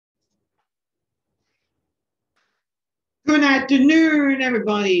Good afternoon,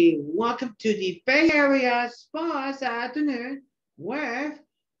 everybody. Welcome to the Bay Area Sports Afternoon with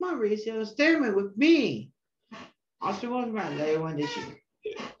Mauricio Stillman with me. Also, welcome back later on this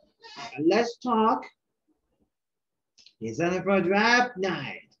year. Let's talk. It's NFL Draft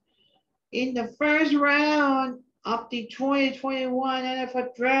Night. In the first round of the 2021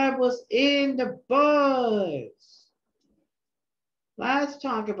 NFL Draft was in the books. Let's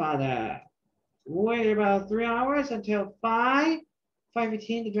talk about that. Wait about 3 hours until 5:15.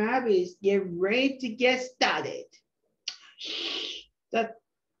 The draft is get ready to get started. The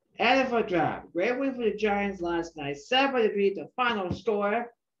NFL draft. Great win for the Giants last night. 7-3 the final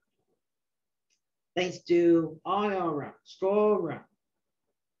score. Thanks to all around, score around.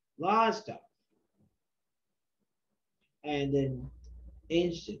 Lot of stuff. And then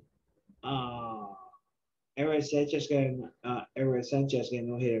instant. Eric Sanchez getting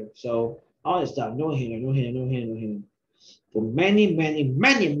no hitter. So all this stuff, no hitter. For many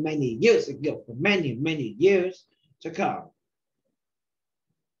years ago, for many years to come.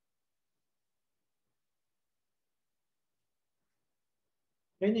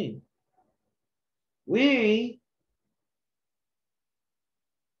 Meaning, we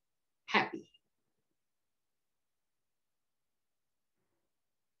happy.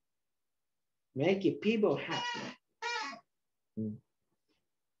 Making people happy.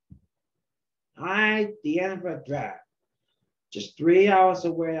 The NFL draft. Just 3 hours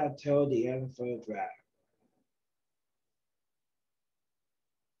away until the NFL draft.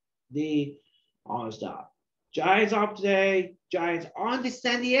 The All-Star. Giants off today. Giants on to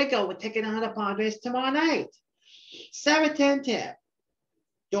San Diego. We're taking on the Padres tomorrow night. 7-10 tip.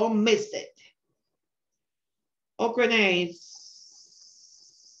 Don't miss it. Oakland A's.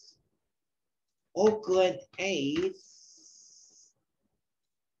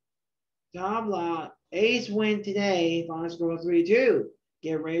 Top A's win today. Final score 3-2.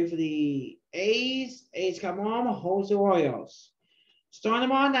 Get ready for the A's. A's come on, host the Royals. Starting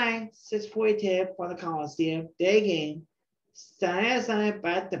tomorrow night, 6:40 tip for the Coliseum. Day game. Sunday,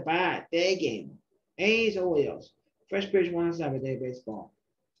 back-to-back. Day game. A's Orioles. First pitch 107 day baseball.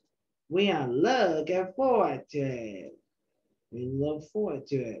 We are looking forward to it. We look forward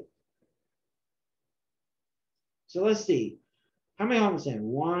to it. So let's see. How many homers then?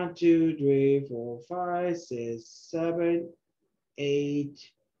 1, 2, 3, 4, 5, 6, 7,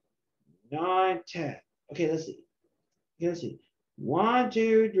 8, 9, 10. Okay, let's see. 1,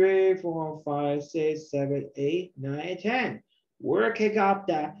 2, 3, 4, 5, 6, 7, 8, 9, 10. We're kicking off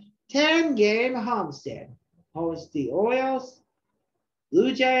the 10-game homestand. Host the Orioles,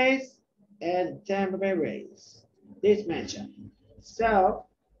 Blue Jays, and Tampa Bay Rays. This matchup. So,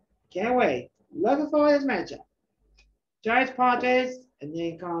 can't wait. Looking forward to this matchup. Giants Padres, and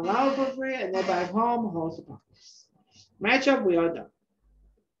then Colorado for free, and then back home, host the Padres. Matchup, we are done.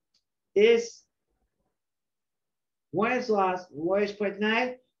 This Warriors lost. Warriors play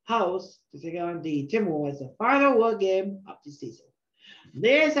tonight. Host to take on the Timberwolves, the final world game of the season.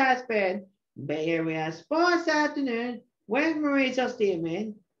 This has been Bay Area Sports Afternoon with Mauricio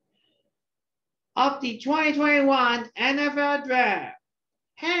Stillman of the 2021 NFL Draft.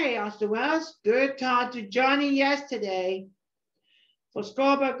 Hey, Austin Wells, good talk to Johnny yesterday. For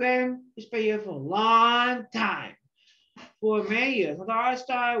scoreboard game, he's been here for a long time. For many years, with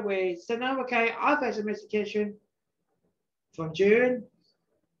All-Star with Sonoma offensive execution from June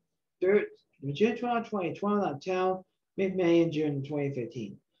 12, 2012 until mid-May and June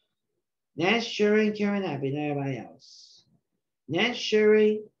 2015. Nance Shuri, Karen Appy, and everybody else. Nance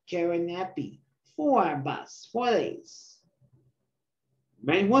Shuri, Karen Appy, 4 bus, 4 days.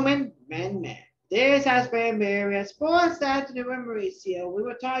 Men, women, men. This has been Marius Sports Afternoon with Mauricio. We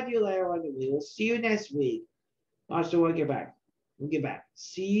will talk to you later on the week. We'll see you next week. Also, we'll get back.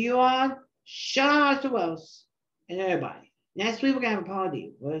 See you on. Shout out to Wells and everybody. Next week, we're going to have a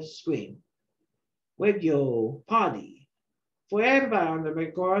party with a scream. With your party. For everybody on the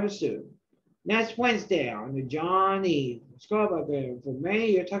record soon. Next Wednesday on the John E. Scoreboard game for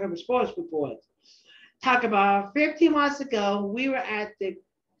many years talking about sports reports. Talk about 15 months ago, we were at the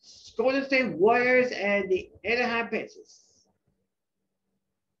Golden State Warriors and the Anaheim Pacers.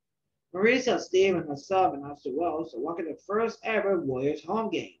 Mauricio Stillman, myself, and Austin Wells are walking the first ever Warriors home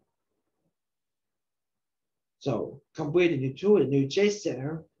game. So, completing the tour of the new Chase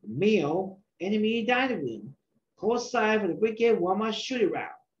Center, meal, and the mini dining room. Courtside for the weekend warm-up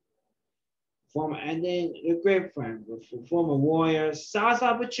shoot-around. And then the great friend with former Warrior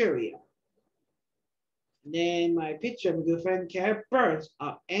Sasa Pachuria. And then my picture of my good friend Karen Burns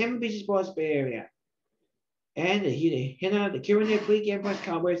of NBC Sports Bay Area. And the current weekend press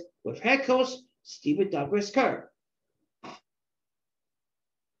conference with head coach Stephen Douglas Kerr.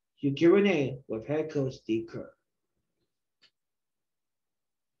 you Q&A with head coach Steve Kerr.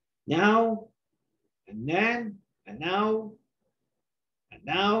 Now, and then, and now, and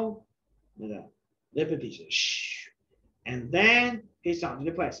now, lip pizza. Shh. And then he's on to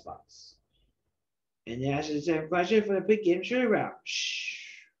the press box. And he asks the same question for the big game shoot around. Shh.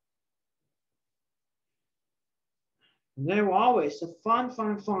 And they were always a fun,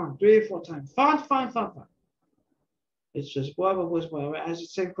 3 or 4 times. Fun. It's just whoever was asked the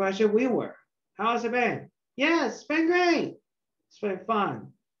same question we were. How's it been? Yes, it's been great. It's been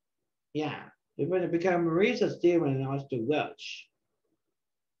fun. Yeah, we're going to become Mauricio Stillman and Austin Welch.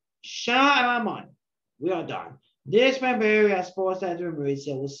 Shut up, on. We are done. This has been Bay Area Sports Center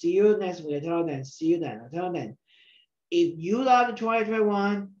Mauricio. We'll see you next week. Until then, see you then. Until then, if you love the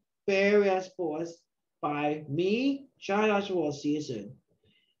 2021 Bay Area Sports by me, Charlie Oswald, see you soon.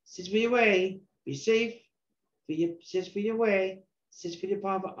 6 feet away, be safe. 6 feet away, 6 feet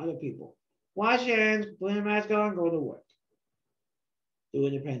apart from other people. Wash your hands, put a mask on, go to work.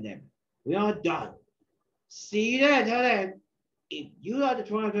 During the pandemic. We are done. See you then. Until then, if you love the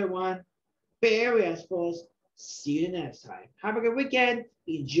 2021 Bay Area Sports, see you the next time. Have a good weekend.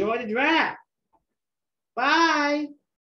 Enjoy the draft. Bye.